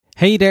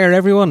Hey there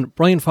everyone,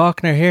 Brian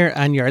Faulkner here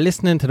and you're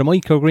listening to the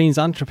Microgreens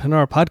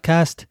Entrepreneur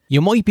Podcast. You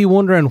might be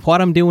wondering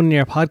what I'm doing in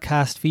your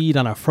podcast feed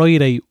on a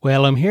Friday.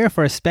 Well, I'm here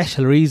for a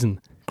special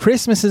reason.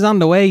 Christmas is on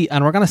the way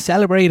and we're going to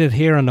celebrate it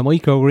here on the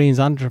Microgreens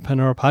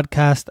Entrepreneur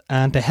Podcast,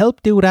 and to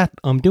help do that,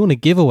 I'm doing a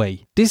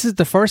giveaway. This is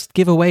the first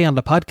giveaway on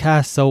the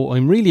podcast, so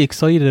I'm really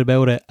excited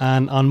about it,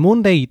 and on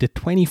Monday the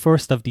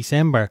 21st of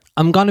December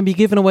I'm going to be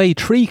giving away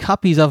 3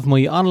 copies of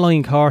my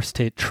online course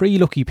to 3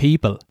 lucky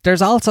people.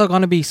 There's also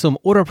going to be some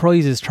other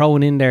prizes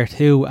thrown in there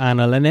too,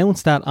 and I'll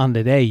announce that on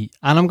the day,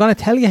 and I'm going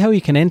to tell you how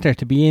you can enter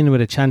to be in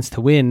with a chance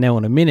to win now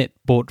in a minute.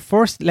 But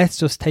first, let's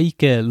just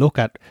take a look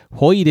at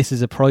why this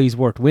is a prize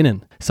worth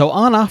winning. So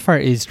on offer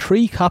is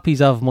 3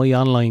 copies of my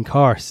online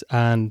course,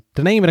 and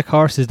the name of the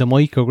course is the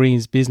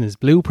Microgreens Business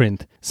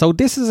Blueprint. So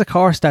this is a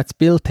course that's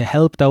built to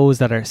help those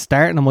that are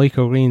starting a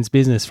microgreens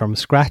business from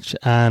scratch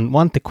and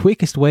want the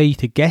quickest way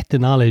to get the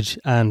knowledge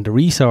and the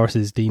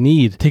resources they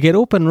need to get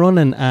up and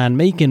running and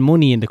making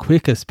money in the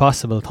quickest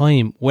possible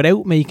time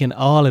without making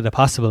all of the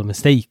possible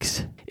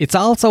mistakes. It's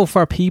also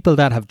for people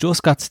that have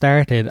just got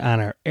started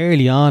and are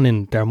early on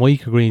in their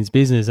microgreens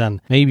business,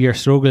 and maybe you're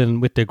struggling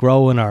with the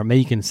growing or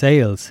making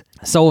sales.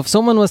 So if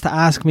someone was to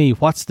ask me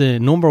what's the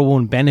number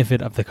one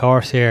benefit of the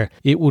course here,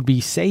 it would be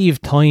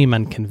saved time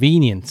and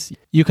convenience.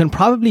 You can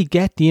probably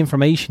get the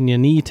information you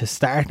need to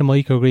start a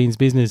microgreens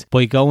business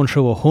by going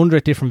through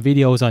 100 different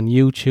videos on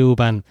YouTube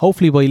and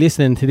hopefully by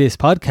listening to this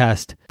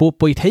podcast. But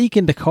by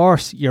taking the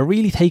course, you're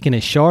really taking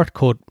a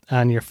shortcut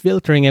and you're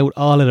filtering out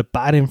all of the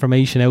bad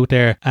information out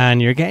there,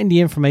 and you're getting the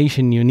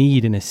information you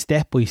need in a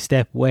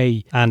step-by-step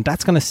way, and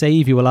that's going to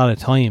save you a lot of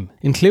time.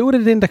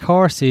 Included in the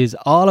course is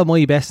all of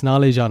my best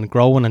knowledge on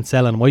growing and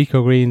selling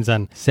microgreens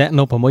and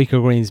setting up a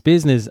microgreens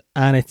business,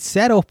 and it's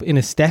set up in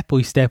a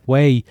step-by-step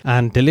way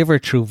and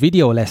delivered through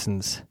video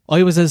lessons.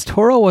 I was as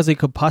thorough as I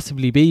could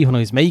possibly be when I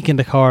was making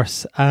the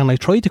course, and I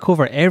tried to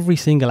cover every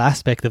single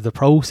aspect of the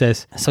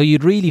process so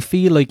you'd really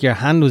feel like your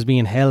hand was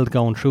being held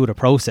going through the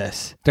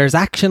process. There's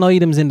action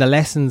items in the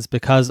lessons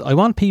because I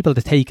want people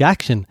to take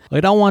action. I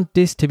don't want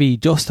this to be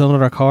just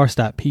another course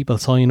that people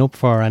sign up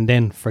for and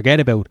then forget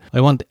about. I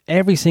want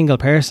every single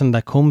person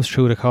that comes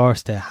through the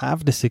course to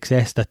have the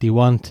success that they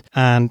want,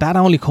 and that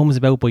only comes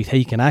about by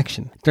taking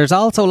action. There's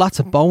also lots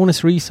of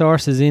bonus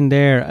resources in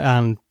there,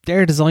 and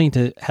they're designed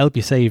to help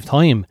you save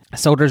time.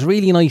 So there's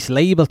really nice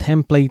label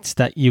templates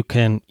that you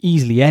can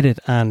easily edit,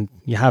 and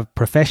you have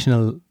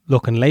professional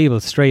looking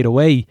labels straight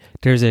away.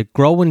 There's a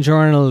growing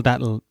journal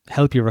that'll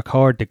help you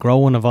record the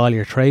growing of all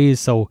your trays,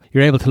 so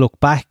you're able to look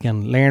back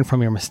and learn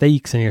from your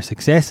mistakes and your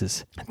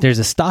successes. There's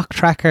a stock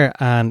tracker,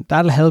 and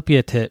that'll help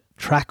you to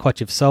track what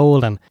you've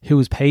sold and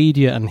who's paid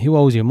you and who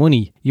owes you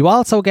money. You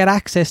also get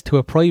access to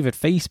a private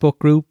Facebook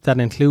group that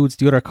includes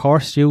the other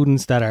course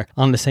students that are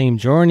on the same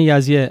journey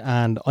as you,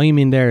 and I'm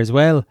in there as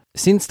well.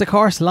 Since the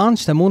course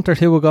launched a month or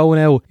 2 ago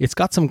now, it's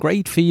got some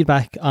great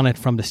feedback on it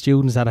from the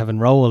students that have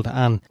enrolled,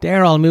 and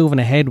they're all moving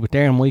ahead with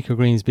their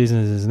microgreens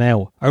businesses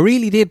now. I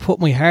really did put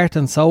my heart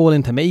and soul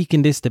into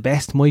making this the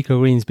best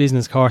microgreens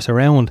business course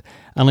around,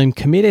 and I'm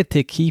committed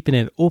to keeping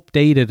it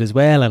updated as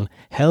well and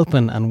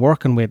helping and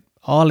working with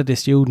all of the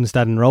students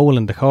that enroll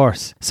in the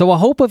course. So I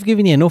hope I've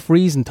given you enough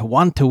reason to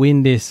want to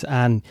win this,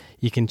 and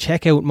you can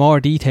check out more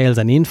details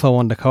and info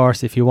on the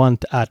course if you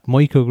want at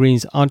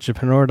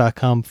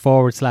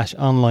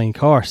microgreensentrepreneur.com/online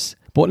course.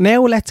 But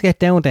now let's get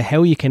down to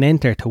how you can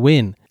enter to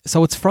win.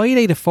 So it's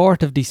Friday the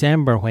 4th of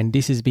December when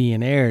this is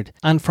being aired,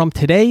 and from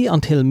today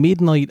until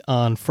midnight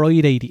on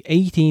Friday the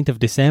 18th of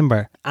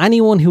December,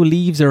 anyone who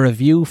leaves a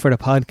review for the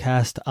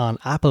podcast on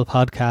Apple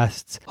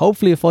Podcasts,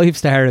 hopefully a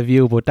 5-star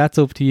review, but that's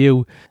up to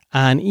you,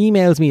 and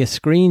emails me a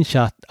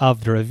screenshot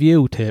of the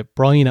review to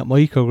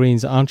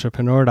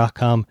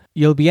brian@microgreensentrepreneur.com,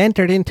 you'll be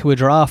entered into a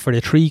draw for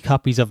the 3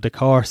 copies of the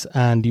course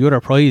and the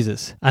other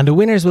prizes. And the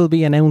winners will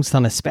be announced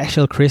on a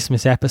special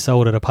Christmas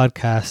episode of the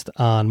podcast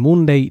on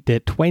Monday the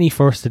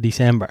 21st of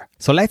December.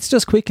 So let's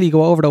just quickly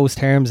go over those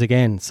terms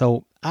again.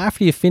 So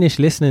after you finish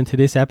listening to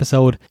this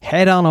episode,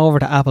 head on over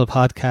to Apple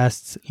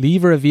Podcasts,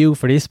 leave a review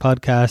for this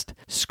podcast,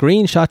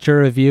 screenshot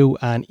your review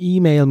and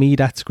email me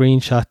that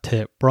screenshot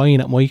to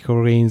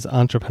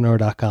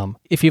brian@microgreensentrepreneur.com.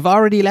 If you've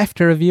already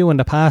left a review in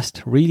the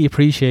past, really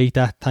appreciate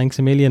that, thanks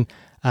a million.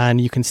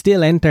 And you can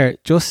still enter,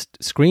 just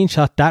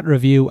screenshot that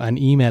review and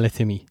email it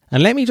to me.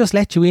 And let me just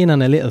let you in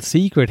on a little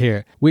secret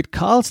here. With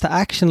calls to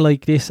action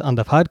like this on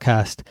the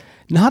podcast,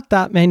 not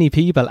that many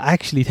people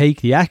actually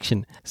take the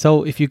action.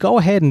 So if you go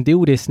ahead and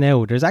do this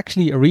now, there's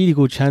actually a really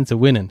good chance of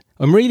winning.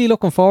 I'm really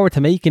looking forward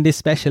to making this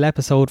special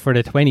episode for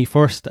the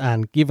 21st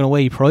and giving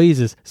away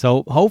prizes.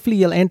 So hopefully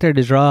you'll enter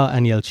the draw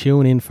and you'll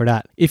tune in for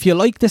that. If you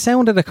like the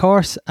sound of the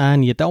course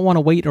and you don't want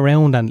to wait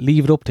around and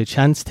leave it up to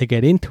chance to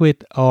get into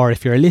it, or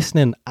if you're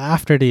listening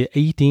after the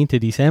 18th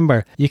of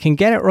December, you can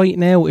get it right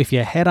now if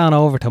you head on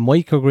over to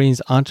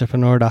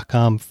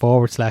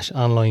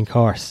microgreensentrepreneur.com/online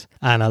course.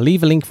 And I'll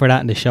leave a link for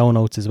that in the show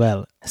notes as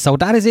well. So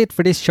that is it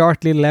for this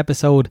short little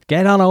episode.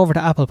 Get on over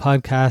to Apple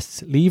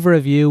Podcasts, leave a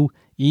review,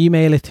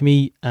 email it to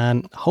me,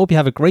 and hope you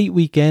have a great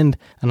weekend,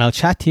 and I'll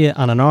chat to you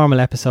on a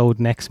normal episode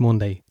next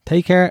Monday.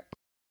 Take care.